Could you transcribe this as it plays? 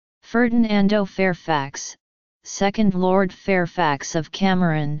Ferdinando Fairfax, 2nd Lord Fairfax of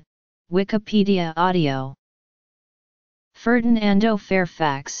Cameron, Wikipedia audio. Ferdinando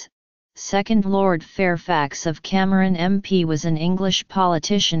Fairfax, 2nd Lord Fairfax of Cameron MP was an English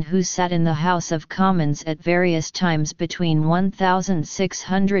politician who sat in the House of Commons at various times between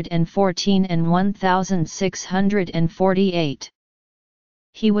 1614 and 1648.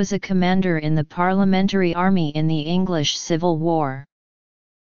 He was a commander in the Parliamentary Army in the English Civil War.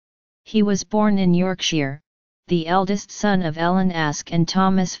 He was born in Yorkshire, the eldest son of Ellen Aske and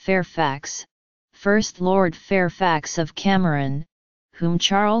Thomas Fairfax, 1st Lord Fairfax of Cameron, whom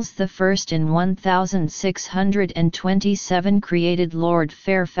Charles I in 1627 created Lord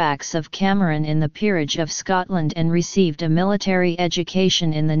Fairfax of Cameron in the Peerage of Scotland and received a military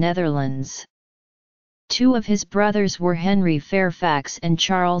education in the Netherlands. Two of his brothers were Henry Fairfax and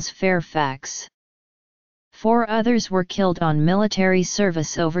Charles Fairfax. 4 others were killed on military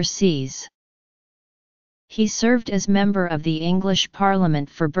service overseas. He served as member of the English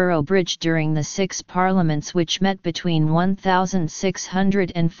Parliament for Boroughbridge during the 6 parliaments which met between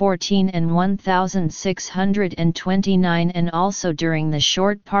 1614 and 1629 and also during the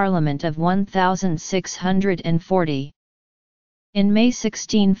short Parliament of 1640. In May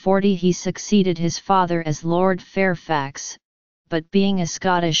 1640 he succeeded his father as Lord Fairfax, but being a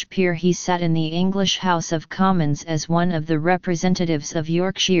Scottish peer he sat in the English House of Commons as one of the representatives of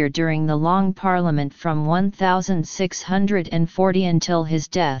Yorkshire during the Long Parliament from 1640 until his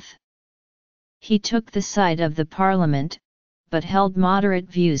death. He took the side of the Parliament, but held moderate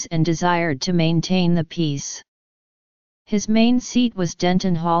views and desired to maintain the peace. His main seat was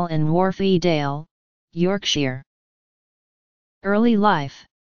Denton Hall in Wharfedale, Yorkshire. Early life.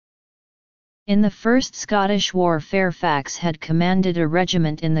 In the First Scottish War Fairfax had commanded a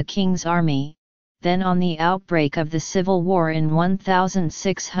regiment in the King's Army, then on the outbreak of the Civil War in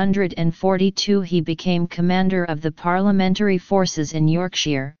 1642 he became commander of the parliamentary forces in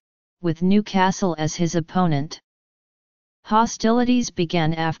Yorkshire, with Newcastle as his opponent. Hostilities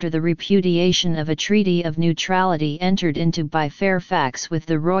began after the repudiation of a treaty of neutrality entered into by Fairfax with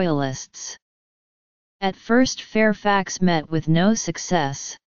the Royalists. At first Fairfax met with no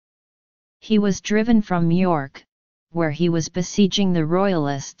success. He was driven from York, where he was besieging the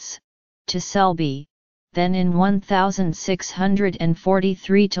Royalists, to Selby, then in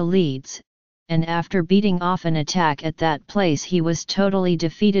 1643 to Leeds, and after beating off an attack at that place he was totally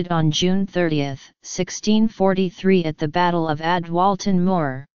defeated on June 30, 1643 at the Battle of Adwalton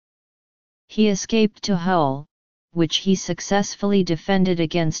Moor. He escaped to Hull, which he successfully defended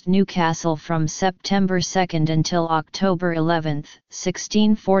against Newcastle from September 2 until October 11,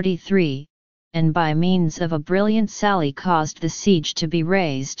 1643, and by means of a brilliant sally caused the siege to be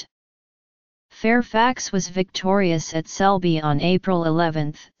raised. Fairfax was victorious at Selby on April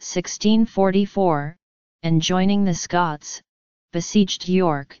 11, 1644, and joining the Scots, besieged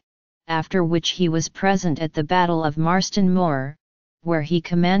York, after which he was present at the Battle of Marston Moor, where he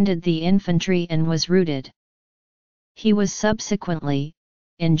commanded the infantry and was routed. He was subsequently,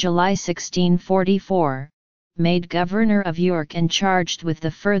 in July 1644, made governor of York and charged with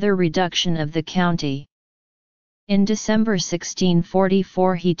the further reduction of the county. In December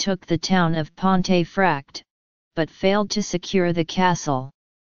 1644 he took the town of Pontefract, but failed to secure the castle.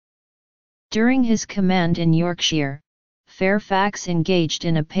 During his command in Yorkshire, Fairfax engaged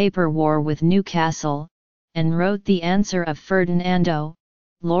in a paper war with Newcastle, and wrote the answer of Ferdinando,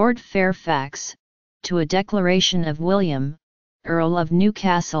 Lord Fairfax, to a declaration of William, Earl of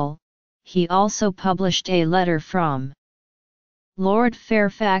Newcastle. He also published a letter from Lord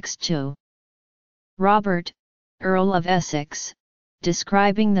Fairfax to Robert, Earl of Essex,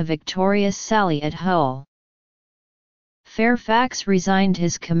 describing the victorious sally at Hull. Fairfax resigned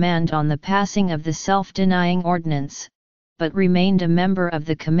his command on the passing of the Self-Denying Ordinance, but remained a member of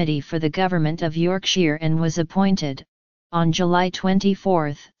the Committee for the Government of Yorkshire and was appointed, on July 24,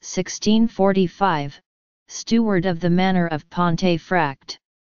 1645, steward of the manor of Pontefract.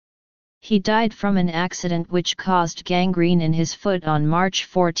 He died from an accident which caused gangrene in his foot on March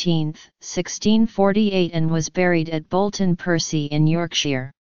 14, 1648 and was buried at Bolton Percy in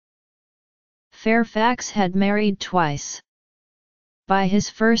Yorkshire. Fairfax had married twice. By his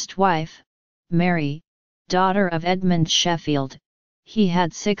first wife, Mary, daughter of Edmund Sheffield, he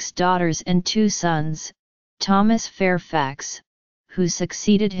had 6 daughters and 2 sons, Thomas Fairfax, who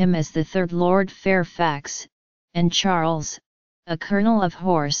succeeded him as the 3rd Lord Fairfax, and Charles, a colonel of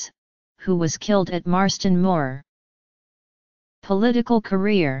horse, who was killed at Marston Moor. Political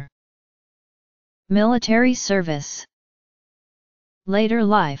career. Military service. Later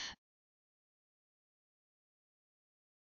life.